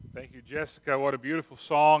Thank you, Jessica. What a beautiful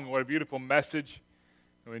song. What a beautiful message.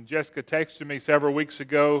 When Jessica texted me several weeks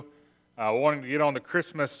ago wanting to get on the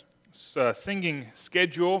Christmas singing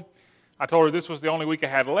schedule, I told her this was the only week I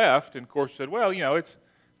had left. And, of course, she said, well, it's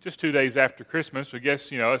just 2 days after Christmas. So I guess,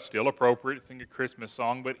 it's still appropriate to sing a Christmas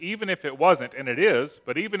song. But even if it wasn't, and it is,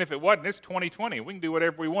 but even if it wasn't, it's 2020. We can do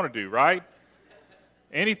whatever we want to do, right?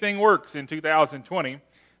 Anything works in 2020.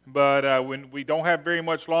 But when we don't have very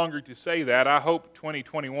much longer to say that, I hope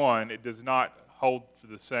 2021, it does not hold to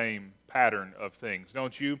the same pattern of things.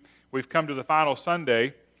 Don't you? We've come to the final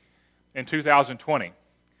Sunday in 2020.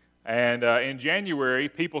 And in January,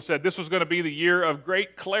 people said this was going to be the year of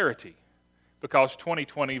great clarity because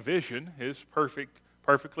 2020 vision is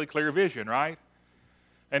perfectly clear vision, right?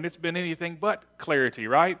 And it's been anything but clarity,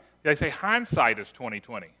 right? They say hindsight is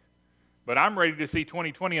 2020. But I'm ready to see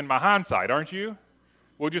 2020 in my hindsight, aren't you?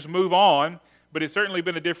 We'll just move on, but it's certainly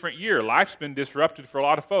been a different year. Life's been disrupted for a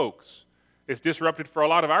lot of folks. It's disrupted for a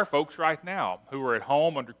lot of our folks right now who are at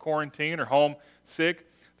home under quarantine or home sick.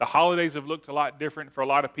 The holidays have looked a lot different for a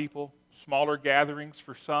lot of people. Smaller gatherings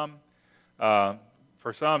for some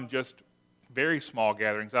just very small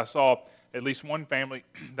gatherings. I saw at least one family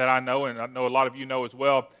that I know, and I know a lot of you know as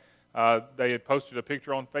well, they had posted a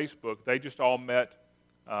picture on Facebook. They just all met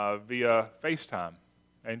via FaceTime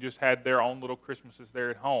and just had their own little Christmases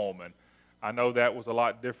there at home. And I know that was a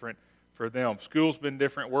lot different for them. School's been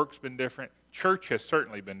different. Work's been different. Church has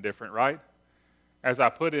certainly been different, right? As I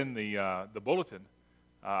put in the bulletin,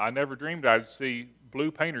 I never dreamed I'd see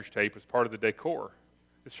blue painter's tape as part of the decor.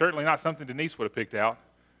 It's certainly not something Denise would have picked out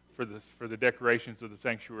for the decorations of the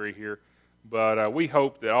sanctuary here. But we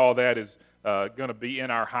hope that all that is going to be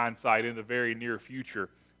in our hindsight in the very near future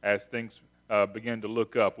as things begin to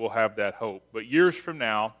look up. We'll have that hope. But years from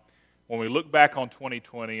now, when we look back on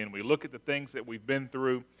 2020 and we look at the things that we've been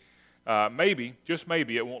through, maybe, just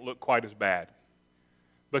maybe, it won't look quite as bad.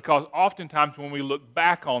 Because oftentimes when we look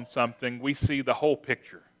back on something, we see the whole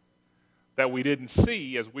picture that we didn't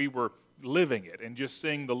see as we were living it and just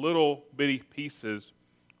seeing the little bitty pieces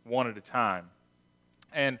one at a time.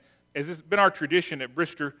 And as it's been our tradition at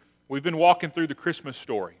Brister, we've been walking through the Christmas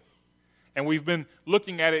story. And we've been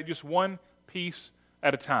looking at it just one piece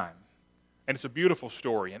at a time. And it's a beautiful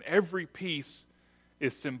story. And every piece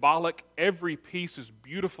is symbolic. Every piece is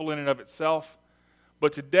beautiful in and of itself.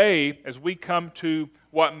 But today, as we come to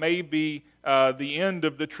what may be the end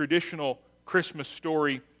of the traditional Christmas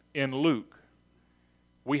story in Luke,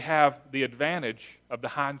 we have the advantage of the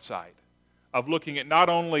hindsight, of looking at not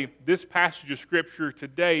only this passage of Scripture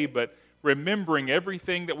today, but remembering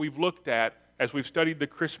everything that we've looked at as we've studied the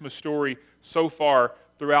Christmas story so far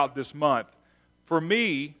throughout this month. For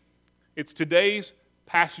me, it's today's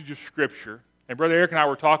passage of Scripture. And Brother Eric and I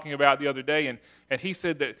were talking about it the other day, and he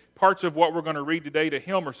said that parts of what we're going to read today to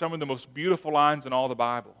him are some of the most beautiful lines in all the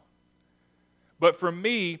Bible. But for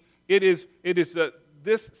me, it is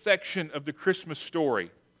this section of the Christmas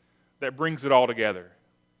story that brings it all together.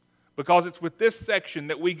 Because it's with this section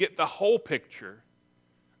that we get the whole picture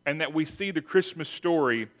and that we see the Christmas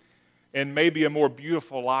story in maybe a more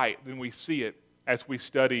beautiful light than we see it as we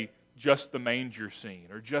study just the manger scene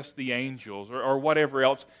or just the angels or whatever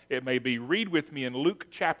else it may be. Read with me in Luke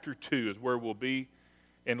chapter 2 is where we'll be.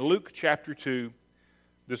 In Luke chapter 2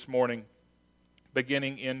 this morning,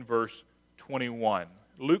 beginning in verse 21.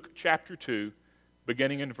 Luke chapter 2,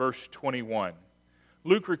 beginning in verse 21.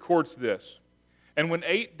 Luke records this. And when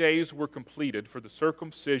 8 days were completed for the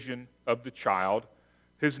circumcision of the child,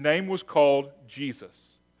 his name was called Jesus,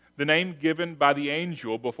 the name given by the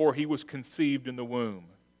angel before he was conceived in the womb.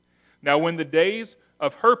 Now when the days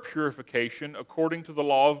of her purification according to the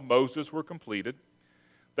law of Moses were completed,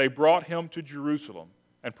 they brought him to Jerusalem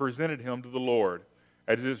and presented him to the Lord.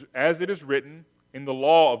 As it is written in the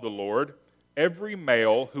law of the Lord, every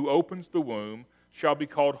male who opens the womb shall be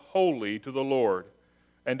called holy to the Lord,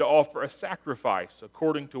 and to offer a sacrifice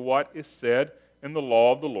according to what is said in the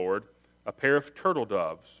law of the Lord, a pair of turtle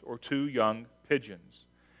doves or 2 young pigeons.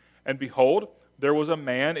 And behold, there was a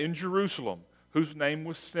man in Jerusalem whose name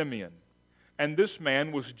was Simeon. And this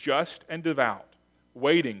man was just and devout,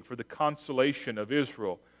 waiting for the consolation of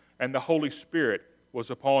Israel, and the Holy Spirit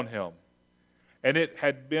was upon him. And it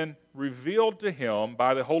had been revealed to him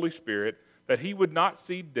by the Holy Spirit that he would not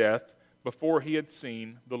see death before he had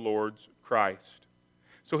seen the Lord's Christ.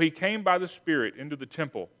 So he came by the Spirit into the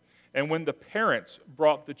temple, and when the parents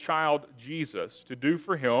brought the child Jesus to do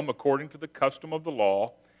for him according to the custom of the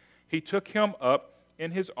law, he took him up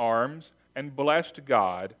in his arms and blessed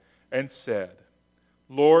God and said,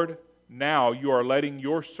 Lord, now you are letting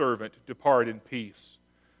your servant depart in peace,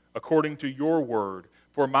 according to your word,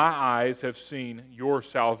 For my eyes have seen your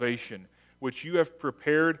salvation, which you have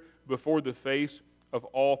prepared before the face of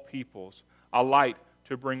all peoples, a light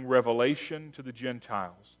to bring revelation to the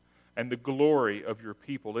Gentiles, and the glory of your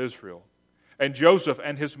people Israel. And Joseph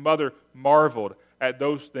and his mother marveled at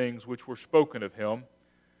those things which were spoken of him.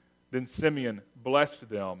 Then Simeon blessed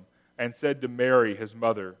them and said to Mary his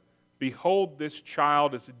mother, Behold, this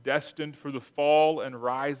child is destined for the fall and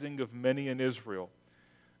rising of many in Israel,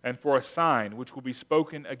 and for a sign which will be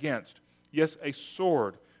spoken against. Yes, a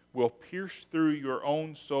sword will pierce through your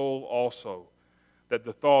own soul also, that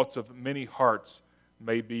the thoughts of many hearts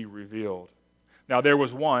may be revealed. Now there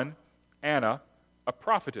was one, Anna, a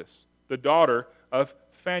prophetess, the daughter of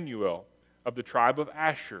Phanuel, of the tribe of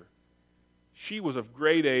Asher. She was of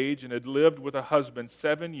great age and had lived with a husband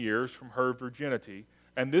 7 years from her virginity,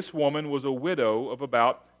 and this woman was a widow of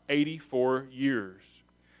about 84 years,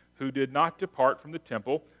 who did not depart from the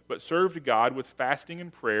temple, but served God with fasting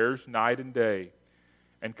and prayers night and day.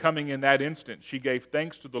 And coming in that instant, she gave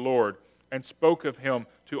thanks to the Lord and spoke of him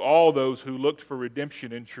to all those who looked for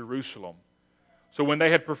redemption in Jerusalem. So when they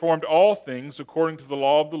had performed all things according to the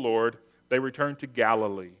law of the Lord, they returned to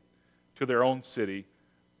Galilee, to their own city,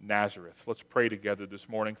 Nazareth. Let's pray together this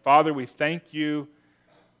morning. Father, we thank you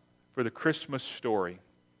for the Christmas story.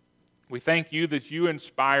 We thank you that you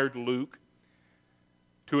inspired Luke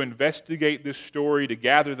to investigate this story, to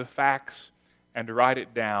gather the facts, and to write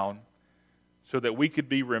it down so that we could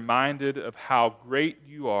be reminded of how great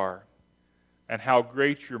you are and how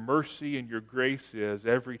great your mercy and your grace is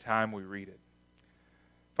every time we read it.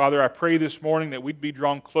 Father, I pray this morning that we'd be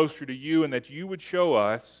drawn closer to you and that you would show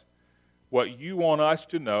us what you want us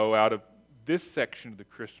to know out of this section of the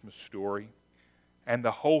Christmas story and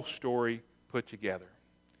the whole story put together.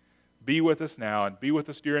 Be with us now and be with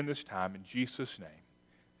us during this time. In Jesus' name,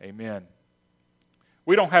 amen.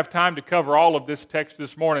 We don't have time to cover all of this text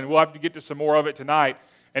this morning. We'll have to get to some more of it tonight.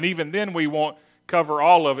 And even then we won't cover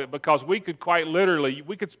all of it because we could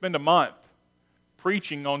spend a month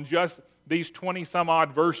preaching on just these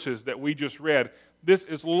 20-some-odd verses that we just read. This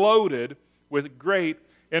is loaded with great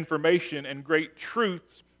information and great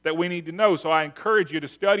truths that we need to know. So I encourage you to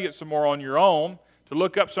study it some more on your own, to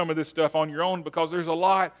look up some of this stuff on your own, because there's a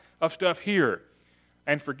lot of stuff here.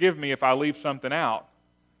 And forgive me if I leave something out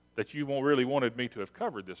that you really wanted me to have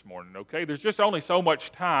covered this morning, okay? There's just only so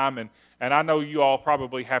much time, and I know you all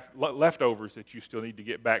probably have leftovers that you still need to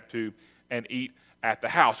get back to and eat at the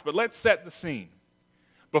house. But let's set the scene.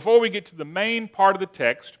 Before we get to the main part of the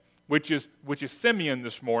text, which is Simeon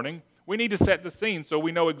this morning, we need to set the scene so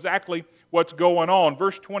we know exactly what's going on.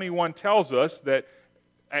 Verse 21 tells us that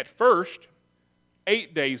at first,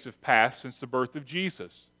 8 days have passed since the birth of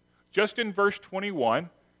Jesus. Just in verse 21,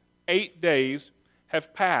 8 days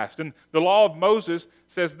have passed. And the law of Moses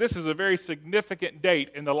says this is a very significant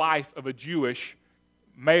date in the life of a Jewish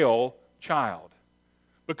male child,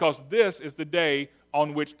 because this is the day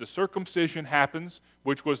on which the circumcision happens,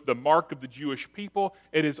 which was the mark of the Jewish people.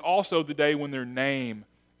 It is also the day when their name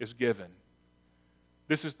is given.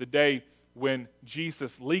 This is the day when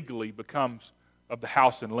Jesus legally becomes of the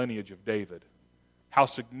house and lineage of David. How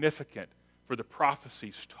significant for the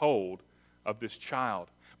prophecies told of this child.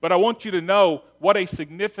 But I want you to know what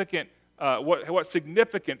significance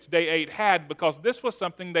day 8 had, because this was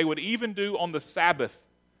something they would even do on the Sabbath.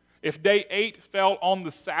 If day 8 fell on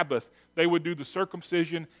the Sabbath, they would do the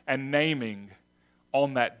circumcision and naming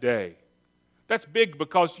on that day. That's big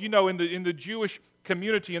because, in the Jewish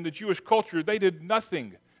community, in the Jewish culture, they did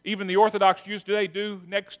nothing. Even the Orthodox Jews today do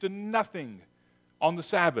next to nothing on the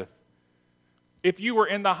Sabbath. If you were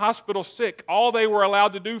in the hospital sick, all they were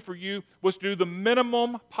allowed to do for you was to do the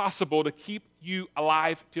minimum possible to keep you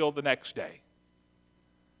alive till the next day.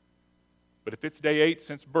 But if it's day 8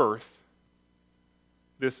 since birth,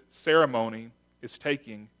 this ceremony is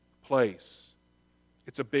taking place.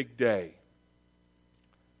 It's a big day.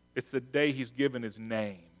 It's the day he's given his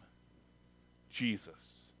name, Jesus.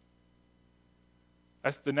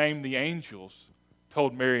 That's the name the angels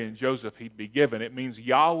told Mary and Joseph he'd be given. It means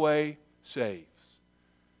Yahweh saves.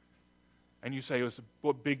 And you say, it's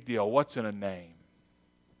a big deal. What's in a name?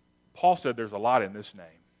 Paul said there's a lot in this name.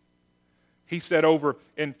 He said over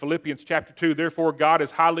in Philippians chapter 2, therefore God has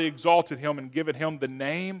highly exalted him and given him the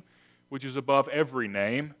name which is above every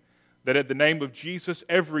name, that at the name of Jesus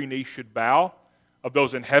every knee should bow, of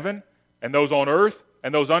those in heaven and those on earth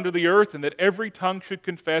and those under the earth, and that every tongue should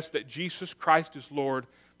confess that Jesus Christ is Lord,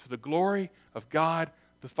 to the glory of God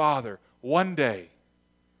the Father. One day,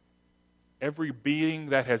 every being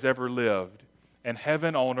that has ever lived, in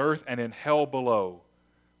heaven, on earth, and in hell below,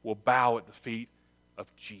 will bow at the feet of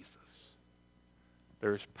Jesus.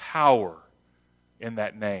 There is power in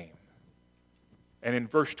that name. And in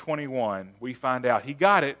verse 21, we find out he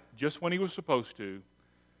got it just when he was supposed to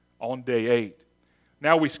on day 8.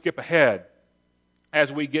 Now we skip ahead.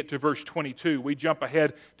 As we get to verse 22, we jump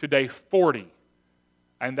ahead to day 40.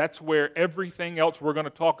 And that's where everything else we're going to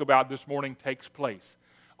talk about this morning takes place.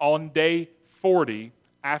 On day 40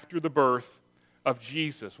 after the birth of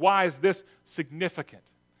Jesus. Why is this significant?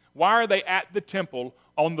 Why are they at the temple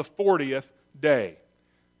on the 40th day?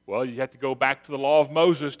 Well, you have to go back to the law of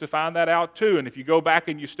Moses to find that out too. And if you go back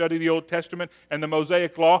and you study the Old Testament and the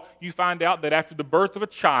Mosaic law, you find out that after the birth of a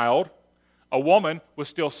child, a woman was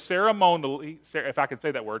still ceremonially, if I can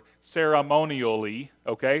say that word, ceremonially,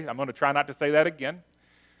 okay? I'm going to try not to say that again.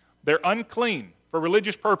 They're unclean for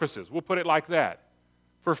religious purposes. We'll put it like that.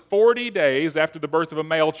 For 40 days after the birth of a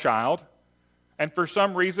male child, and for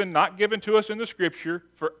some reason not given to us in the Scripture,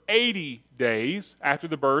 for 80 days after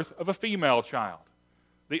the birth of a female child.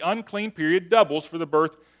 The unclean period doubles for the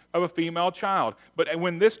birth of a female child. But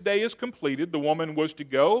when this day is completed, the woman was to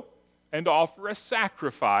go and offer a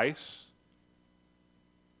sacrifice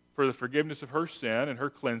for the forgiveness of her sin and her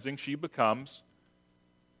cleansing. She becomes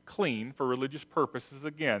clean for religious purposes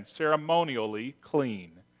again, ceremonially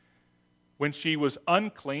clean. When she was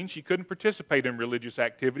unclean, she couldn't participate in religious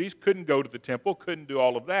activities, couldn't go to the temple, couldn't do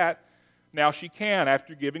all of that. Now she can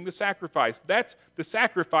after giving the sacrifice. That's the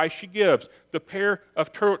sacrifice she gives. The pair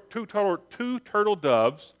of two turtle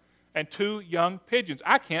doves and 2 young pigeons.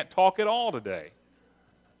 I can't talk at all today.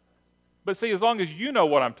 But see, as long as you know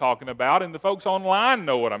what I'm talking about and the folks online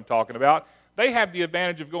know what I'm talking about, they have the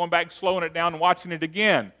advantage of going back, slowing it down, and watching it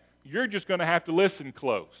again. You're just going to have to listen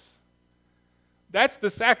close. That's the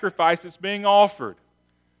sacrifice that's being offered,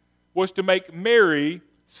 was to make Mary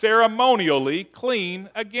ceremonially clean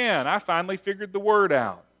again. I finally figured the word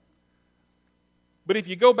out. But if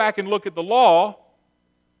you go back and look at the law,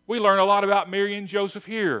 we learn a lot about Mary and Joseph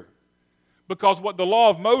here. Because what the law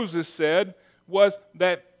of Moses said was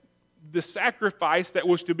that the sacrifice that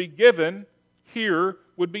was to be given here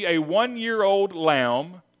would be a 1-year-old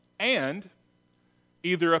lamb and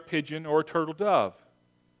either a pigeon or a turtle dove.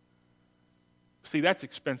 See, that's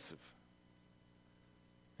expensive.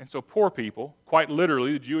 And so poor people, quite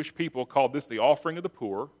literally the Jewish people called this the offering of the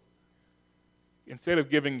poor. Instead of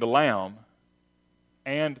giving the lamb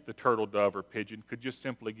and the turtle dove or pigeon, could just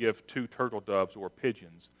simply give 2 turtle doves or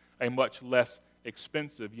pigeons, a much less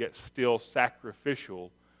expensive yet still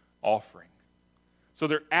sacrificial offering. So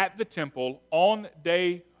they're at the temple on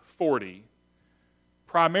day 40,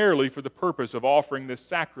 primarily for the purpose of offering this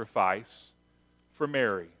sacrifice for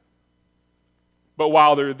Mary. But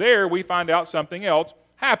while they're there, we find out something else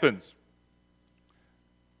happens.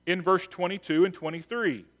 In verse 22 and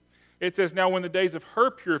 23, it says, "Now when the days of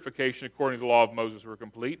her purification according to the law of Moses were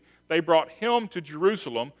complete, they brought him to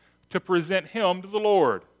Jerusalem to present him to the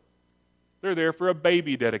Lord." They're there for a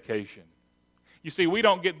baby dedication. You see, we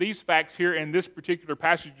don't get these facts here in this particular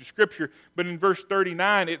passage of Scripture, but in verse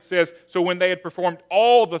 39 it says, "So when they had performed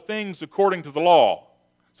all the things according to the law."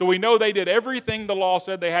 So we know they did everything the law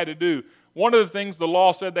said they had to do. One of the things the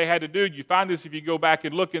law said they had to do, you find this if you go back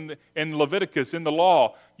and look in Leviticus, in the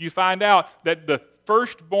law, you find out that the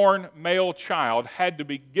firstborn male child had to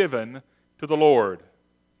be given to the Lord.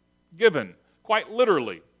 Given, quite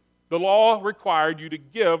literally. The law required you to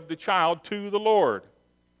give the child to the Lord.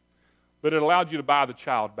 But it allowed you to buy the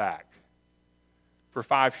child back for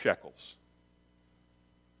 5 shekels.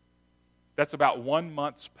 That's about 1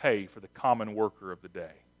 month's pay for the common worker of the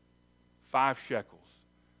day. 5 shekels.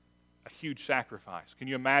 A huge sacrifice. Can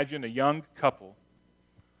you imagine a young couple,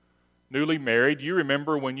 newly married? You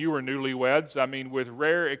remember when you were newlyweds? I mean, with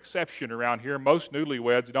rare exception around here, most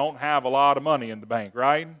newlyweds don't have a lot of money in the bank,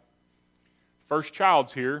 right? First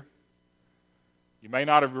child's here. You may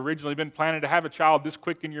not have originally been planning to have a child this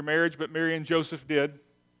quick in your marriage, but Mary and Joseph did.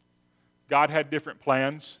 God had different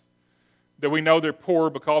plans. That we know they're poor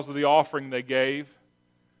because of the offering they gave.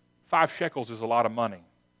 5 shekels is a lot of money.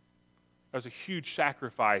 That was a huge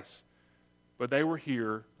sacrifice. But they were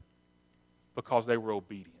here because they were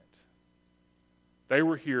obedient. They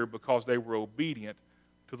were here because they were obedient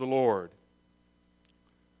to the Lord.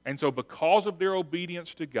 And so because of their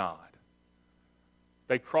obedience to God,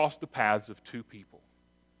 they crossed the paths of 2 people.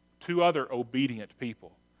 2 other obedient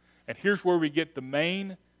people. And here's where we get the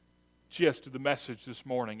main gist of the message this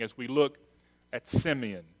morning as we look at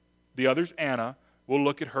Simeon. The other's Anna. We'll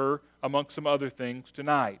look at her amongst some other things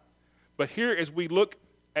tonight. But here as we look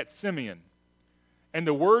at Simeon and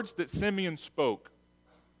the words that Simeon spoke,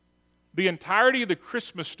 the entirety of the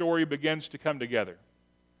Christmas story begins to come together.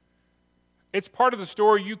 It's part of the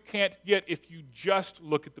story you can't get if you just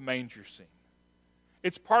look at the manger scene.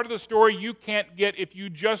 It's part of the story you can't get if you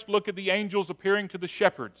just look at the angels appearing to the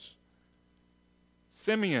shepherds.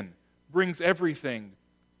 Simeon brings everything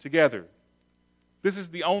together. This is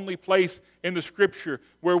the only place in the Scripture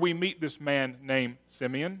where we meet this man named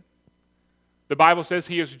Simeon. The Bible says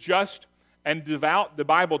he is just and devout. The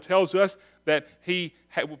Bible tells us that he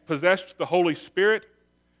possessed the Holy Spirit.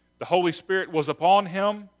 The Holy Spirit was upon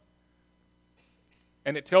him.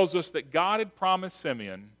 And it tells us that God had promised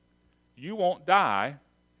Simeon, you won't die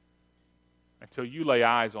until you lay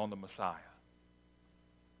eyes on the Messiah.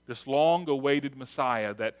 This long-awaited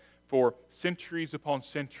Messiah that for centuries upon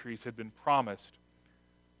centuries had been promised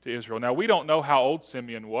to Israel. Now, we don't know how old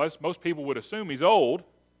Simeon was. Most people would assume he's old.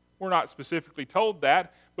 We're not specifically told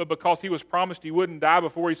that, but because he was promised he wouldn't die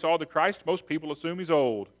before he saw the Christ, most people assume he's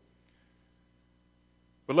old.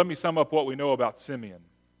 But let me sum up what we know about Simeon.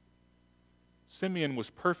 Simeon was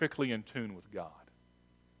perfectly in tune with God.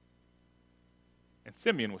 And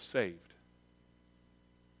Simeon was saved.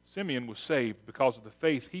 Simeon was saved because of the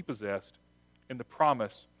faith he possessed in the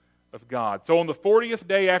promise of God. So on the 40th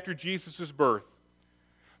day after Jesus' birth,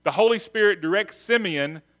 the Holy Spirit directs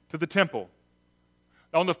Simeon to the temple.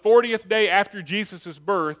 On the 40th day after Jesus'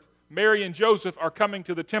 birth, Mary and Joseph are coming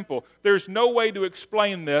to the temple. There's no way to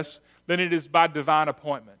explain this than it is by divine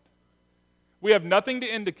appointment. We have nothing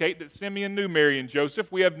to indicate that Simeon knew Mary and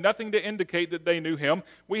Joseph. We have nothing to indicate that they knew him.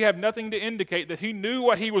 We have nothing to indicate that he knew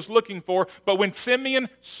what he was looking for. But when Simeon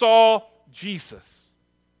saw Jesus,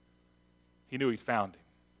 he knew he'd found him.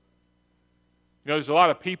 You know, there's a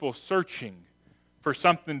lot of people searching for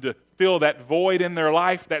something to fill that void in their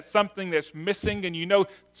life, that something that's missing, and you know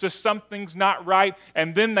just something's not right,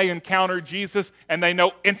 and then they encounter Jesus, and they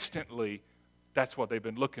know instantly that's what they've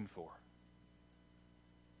been looking for.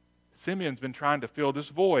 Simeon's been trying to fill this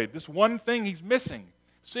void, this one thing he's missing,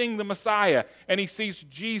 seeing the Messiah, and he sees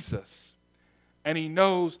Jesus, and he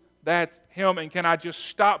knows that's him. And can I just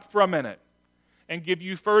stop for a minute and give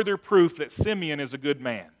you further proof that Simeon is a good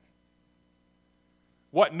man?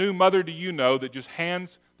 What new mother do you know that just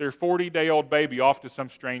hands their 40-day-old baby off to some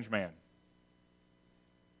strange man?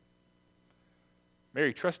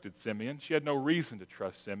 Mary trusted Simeon. She had no reason to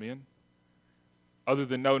trust Simeon, other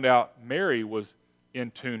than no doubt Mary was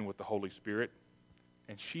in tune with the Holy Spirit,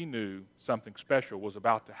 and she knew something special was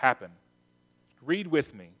about to happen. Read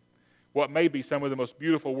with me what may be some of the most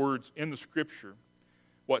beautiful words in the Scripture,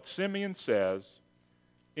 what Simeon says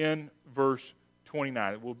in verse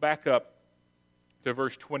 29. We'll back up to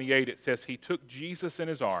verse 28. It says, he took Jesus in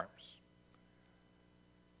his arms.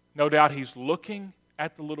 No doubt he's looking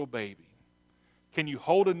at the little baby. Can you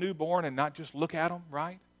hold a newborn and not just look at him,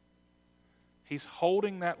 right? He's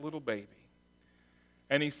holding that little baby.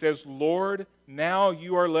 And he says, Lord, now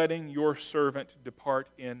you are letting your servant depart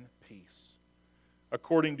in peace,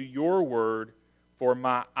 according to your word, for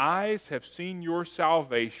my eyes have seen your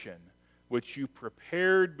salvation, which you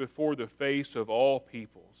prepared before the face of all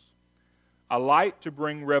peoples, a light to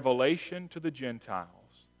bring revelation to the Gentiles,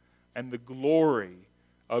 and the glory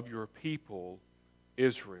of your people,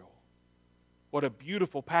 Israel. What a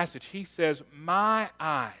beautiful passage. He says, my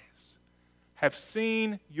eyes have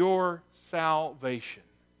seen your salvation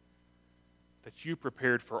that you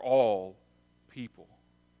prepared for all people.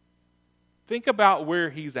 Think about where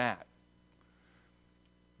he's at.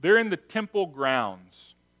 They're in the temple grounds.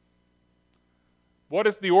 What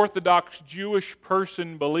does the Orthodox Jewish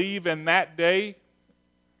person believe in that day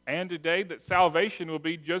and today? That salvation will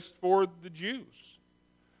be just for the Jews.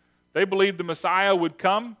 They believed the Messiah would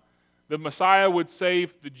come. The Messiah would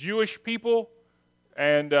save the Jewish people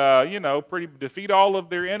and, defeat all of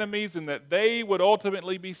their enemies, and that they would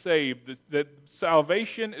ultimately be saved. That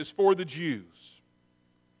salvation is for the Jews.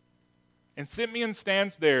 And Simeon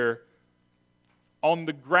stands there on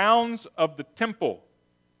the grounds of the temple,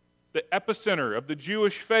 the epicenter of the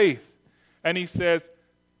Jewish faith, and he says,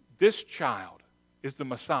 this child is the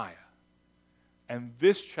Messiah, and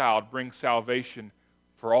this child brings salvation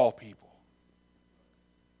for all people.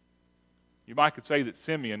 You might could say that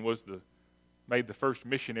Simeon made the first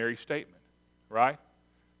missionary statement, right?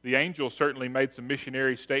 The angels certainly made some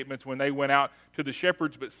missionary statements when they went out to the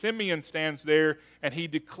shepherds, but Simeon stands there and he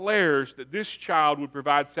declares that this child would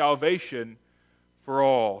provide salvation for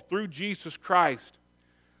all. Through Jesus Christ,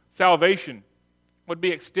 salvation would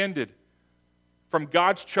be extended from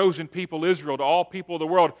God's chosen people, Israel, to all people of the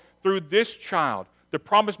world. Through this child, the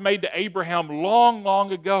promise made to Abraham long,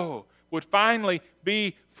 long ago would finally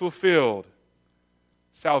be fulfilled.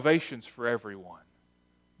 Salvation's for everyone.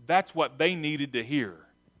 That's what they needed to hear.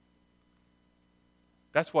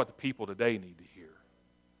 That's what the people today need to hear.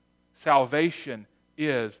 Salvation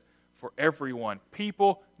is for everyone.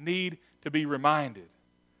 People need to be reminded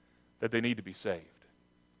that they need to be saved.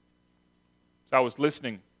 So I was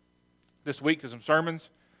listening this week to some sermons.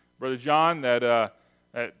 Brother John, I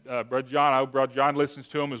hope Brother John listens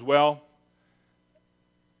to them as well.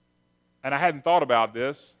 And I hadn't thought about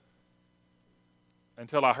this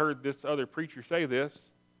until I heard this other preacher say this.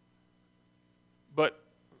 But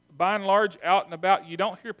by and large, out and about, you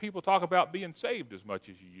don't hear people talk about being saved as much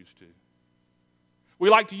as you used to. We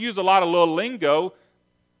like to use a lot of little lingo.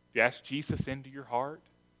 You ask Jesus into your heart,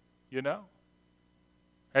 you know.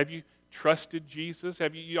 Have you trusted Jesus?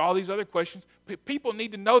 Have you all these other questions? People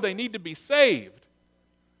need to know they need to be saved.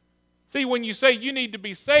 See, when you say you need to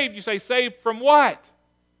be saved, you say saved from what?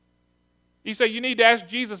 You say you need to ask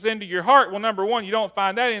Jesus into your heart. Well, number one, you don't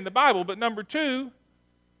find that in the Bible. But number two,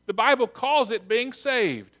 the Bible calls it being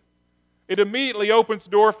saved. It immediately opens the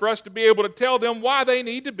door for us to be able to tell them why they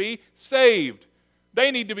need to be saved. They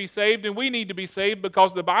need to be saved and we need to be saved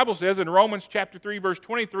because the Bible says in Romans chapter 3, verse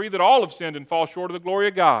 23 that all have sinned and fall short of the glory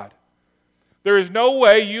of God. There is no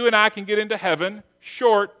way you and I can get into heaven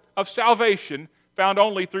short of salvation found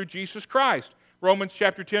only through Jesus Christ. Romans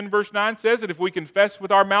chapter 10, verse 9 says that if we confess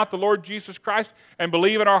with our mouth the Lord Jesus Christ and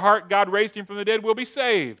believe in our heart God raised him from the dead, we'll be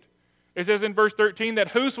saved. It says in verse 13 that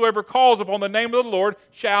whosoever calls upon the name of the Lord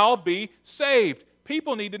shall be saved.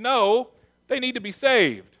 People need to know they need to be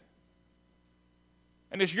saved.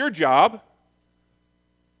 And it's your job,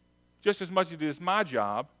 just as much as it is my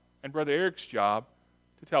job and Brother Eric's job,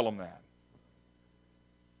 to tell them that.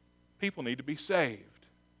 People need to be saved.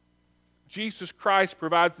 Jesus Christ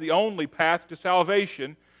provides the only path to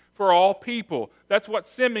salvation for all people. That's what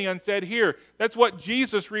Simeon said here. That's what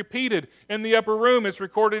Jesus repeated in the upper room. It's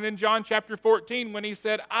recorded in John chapter 14 when he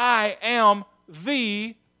said, I am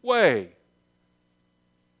the way.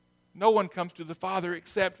 No one comes to the Father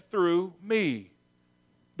except through me.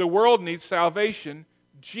 The world needs salvation.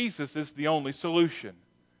 Jesus is the only solution.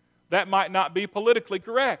 That might not be politically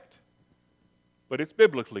correct, but it's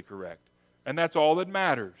biblically correct. And that's all that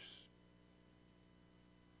matters.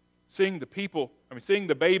 Seeing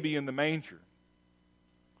the baby in the manger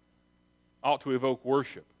ought to evoke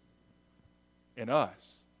worship in us,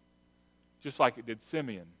 just like it did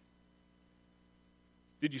Simeon.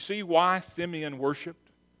 Did you see why Simeon worshiped?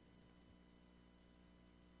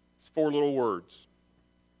 It's 4 little words.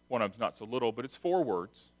 One of them's not so little, but it's 4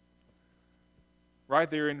 words. Right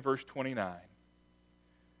there in verse 29.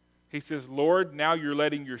 He says, Lord, now you're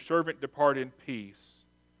letting your servant depart in peace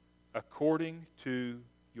according to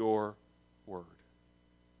your word.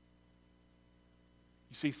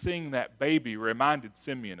 You see, seeing that baby reminded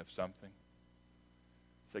Simeon of something.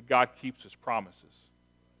 It's that God keeps his promises.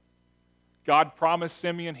 God promised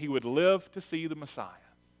Simeon he would live to see the Messiah.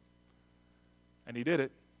 And he did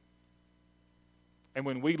it. And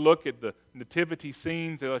when we look at the nativity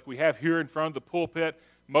scenes like we have here in front of the pulpit,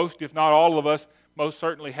 most, if not all of us, most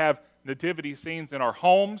certainly have nativity scenes in our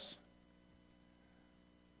homes.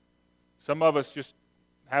 Some of us just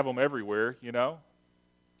have them everywhere, you know.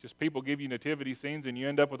 Just people give you nativity scenes and you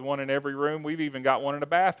end up with one in every room. We've even got one in a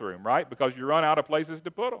bathroom, right? Because you run out of places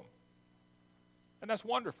to put them. And that's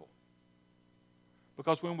wonderful.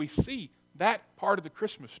 Because when we see that part of the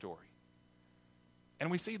Christmas story, and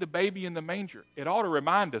we see the baby in the manger, it ought to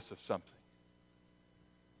remind us of something.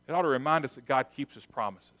 It ought to remind us that God keeps his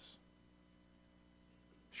promises.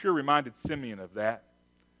 Sure reminded Simeon of that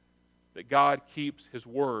God keeps his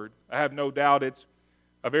word. I have no doubt it's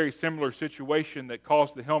a very similar situation that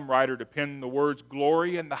caused the hymn writer to pen the words,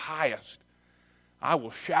 glory in the highest, I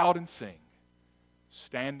will shout and sing,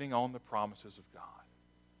 standing on the promises of God.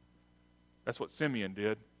 That's what Simeon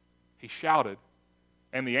did. He shouted,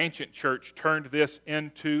 and the ancient church turned this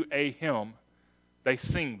into a hymn. They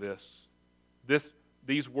sing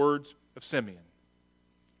these words of Simeon.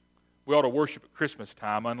 We ought to worship at Christmas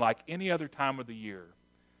time unlike any other time of the year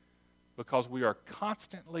because we are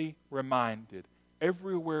constantly reminded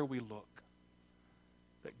everywhere we look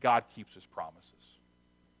that God keeps his promises.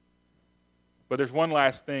 But there's one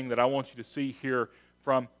last thing that I want you to see here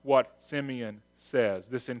from what Simeon says,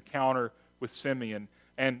 this encounter with Simeon.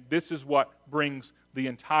 And this is what brings the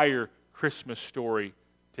entire Christmas story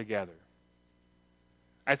together.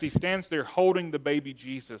 As he stands there holding the baby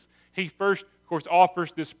Jesus, he first, of course,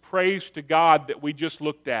 offers this praise to God that we just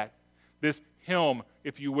looked at, this hymn,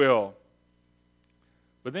 if you will.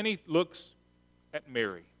 But then he looks at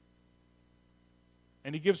Mary,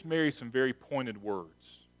 and he gives Mary some very pointed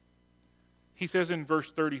words. He says in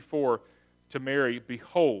verse 34 to Mary,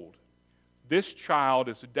 behold, this child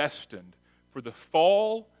is destined for the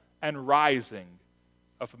fall and rising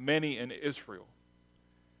of many in Israel,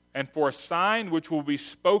 and for a sign which will be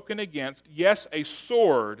spoken against, yes, a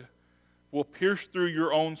sword will pierce through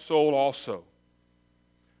your own soul also,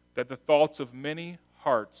 that the thoughts of many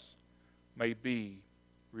hearts may be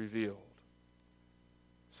revealed.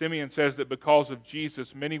 Simeon says that because of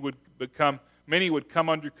Jesus, many would come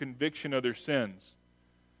under conviction of their sins.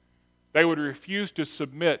 They would refuse to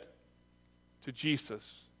submit to Jesus,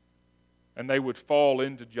 and they would fall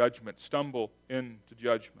into judgment, stumble into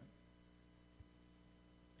judgment.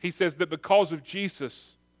 He says that because of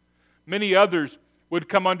Jesus, many others would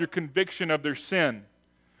come under conviction of their sin.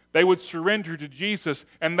 They would surrender to Jesus,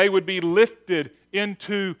 and they would be lifted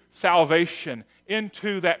into salvation,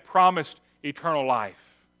 into that promised eternal life.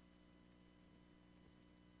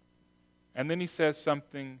 And then he says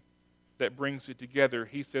something that brings it together.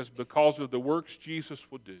 He says, because of the works Jesus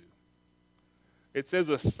will do, it says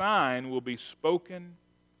a sign will be spoken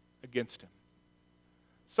against him.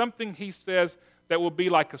 Something, he says, that will be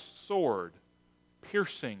like a sword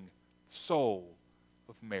piercing the soul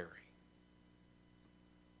of Mary.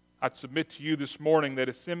 I'd submit to you this morning that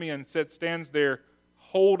as Simeon stands there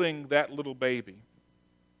holding that little baby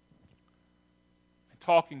and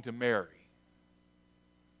talking to Mary,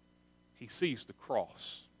 he sees the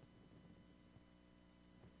cross.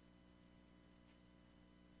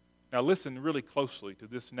 Now listen really closely to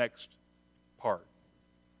this next part.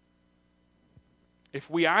 If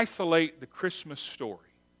we isolate the Christmas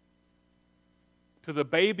story to the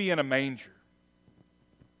baby in a manger,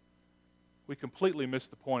 we completely miss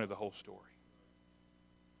the point of the whole story.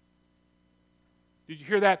 Did you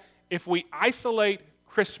hear that? If we isolate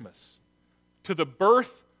Christmas to the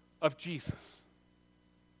birth of Jesus,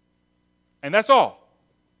 and that's all,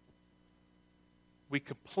 we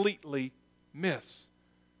completely miss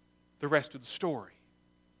the rest of the story.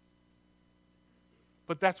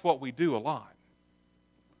 But that's what we do a lot.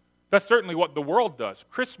 That's certainly what the world does.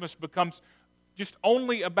 Christmas becomes just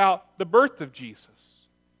only about the birth of Jesus.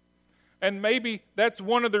 And maybe that's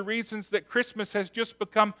one of the reasons that Christmas has just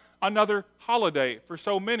become another holiday for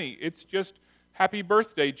so many. It's just happy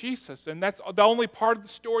birthday, Jesus. And that's the only part of the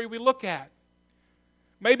story we look at.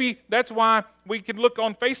 Maybe that's why we can look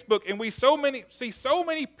on Facebook and we see so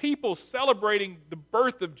many people celebrating the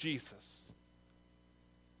birth of Jesus.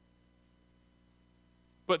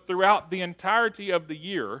 But throughout the entirety of the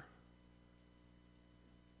year,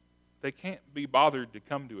 they can't be bothered to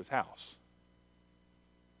come to his house.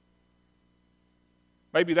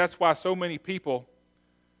 Maybe that's why so many people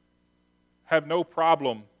have no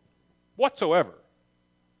problem whatsoever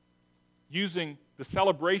using the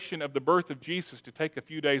celebration of the birth of Jesus to take a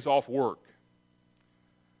few days off work.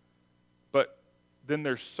 But then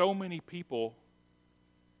there's so many people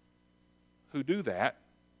who do that.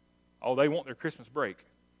 Oh, they want their Christmas break.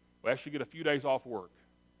 Well, they should get a few days off work.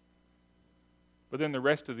 But then the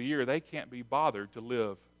rest of the year, they can't be bothered to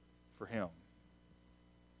live for him.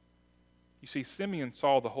 You see, Simeon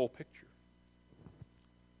saw the whole picture.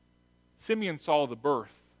 Simeon saw the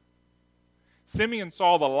birth. Simeon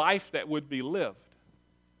saw the life that would be lived.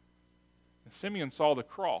 And Simeon saw the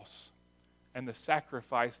cross and the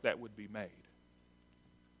sacrifice that would be made.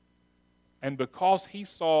 And because he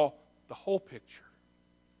saw the whole picture,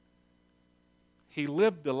 he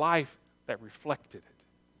lived the life that reflected it.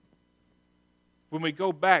 When we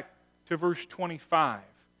go back to verse 25,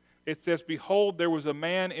 it says, "Behold, there was a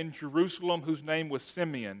man in Jerusalem whose name was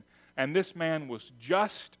Simeon, and this man was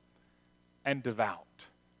just and devout."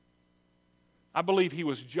 I believe he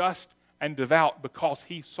was just and devout because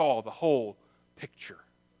he saw the whole picture.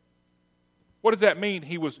 What does that mean,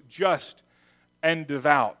 he was just and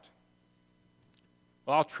devout?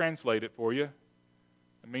 Well, I'll translate it for you.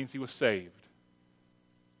 It means he was saved,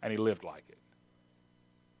 and he lived like it.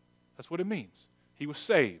 That's what it means. He was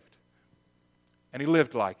saved, and he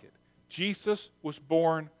lived like it. Jesus was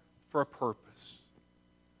born for a purpose.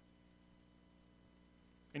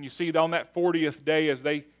 And you see, on that 40th day, as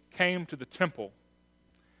they came to the temple,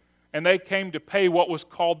 and they came to pay what was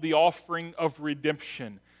called the offering of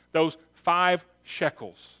redemption, those 5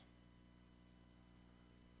 shekels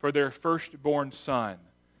for their firstborn son,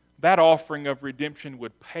 that offering of redemption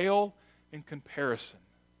would pale in comparison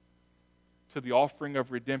to the offering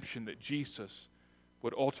of redemption that Jesus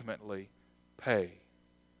would ultimately pay.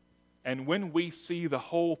 And when we see the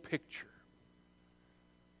whole picture,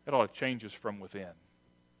 it ought to change us from within.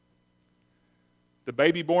 The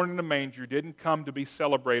baby born in a manger didn't come to be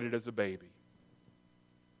celebrated as a baby.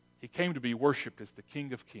 He came to be worshiped as the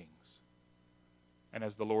King of Kings and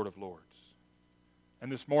as the Lord of Lords.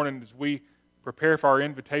 And this morning, as we prepare for our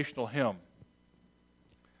invitational hymn,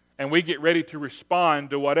 and we get ready to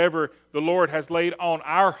respond to whatever the Lord has laid on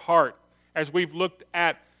our heart, as we've looked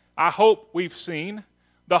at, I hope we've seen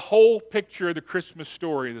the whole picture of the Christmas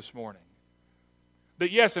story this morning. that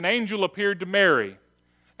yes, an angel appeared to Mary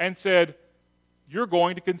and said, you're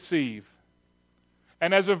going to conceive.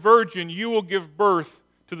 And as a virgin, you will give birth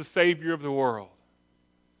to the Savior of the world.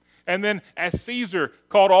 And then as Caesar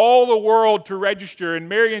called all the world to register, and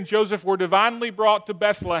Mary and Joseph were divinely brought to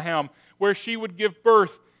Bethlehem, where she would give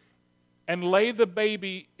birth and lay the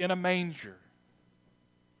baby in a manger.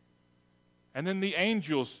 And then the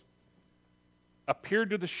angels appeared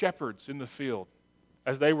to the shepherds in the field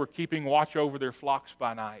as they were keeping watch over their flocks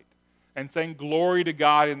by night and saying, glory to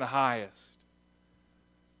God in the highest.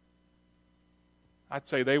 I'd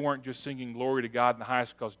say they weren't just singing glory to God in the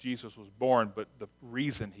highest because Jesus was born, but the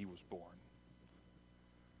reason he was born.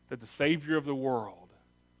 That the Savior of the world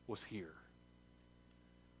was here.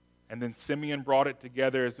 And then Simeon brought it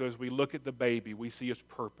together as we look at the baby, we see his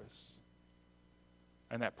purpose.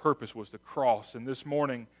 And that purpose was the cross. And this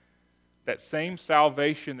morning, that same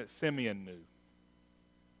salvation that Simeon knew,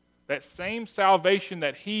 that same salvation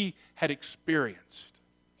that he had experienced,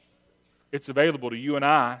 it's available to you and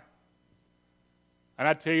I. And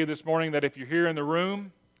I tell you this morning that if you're here in the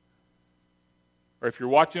room, or if you're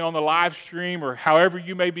watching on the live stream, or however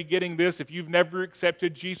you may be getting this, if you've never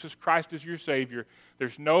accepted Jesus Christ as your Savior,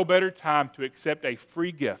 there's no better time to accept a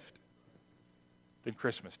free gift than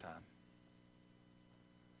Christmas time.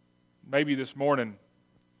 Maybe this morning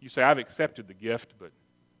you say, I've accepted the gift, but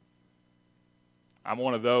I'm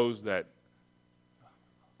one of those that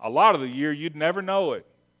a lot of the year you'd never know it.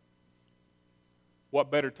 What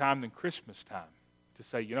better time than Christmas time to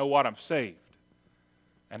say, you know what, I'm saved.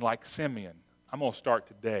 And like Simeon, I'm going to start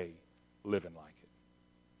today living like it.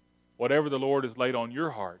 Whatever the Lord has laid on your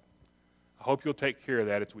heart, I hope you'll take care of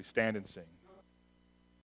that as we stand and sing.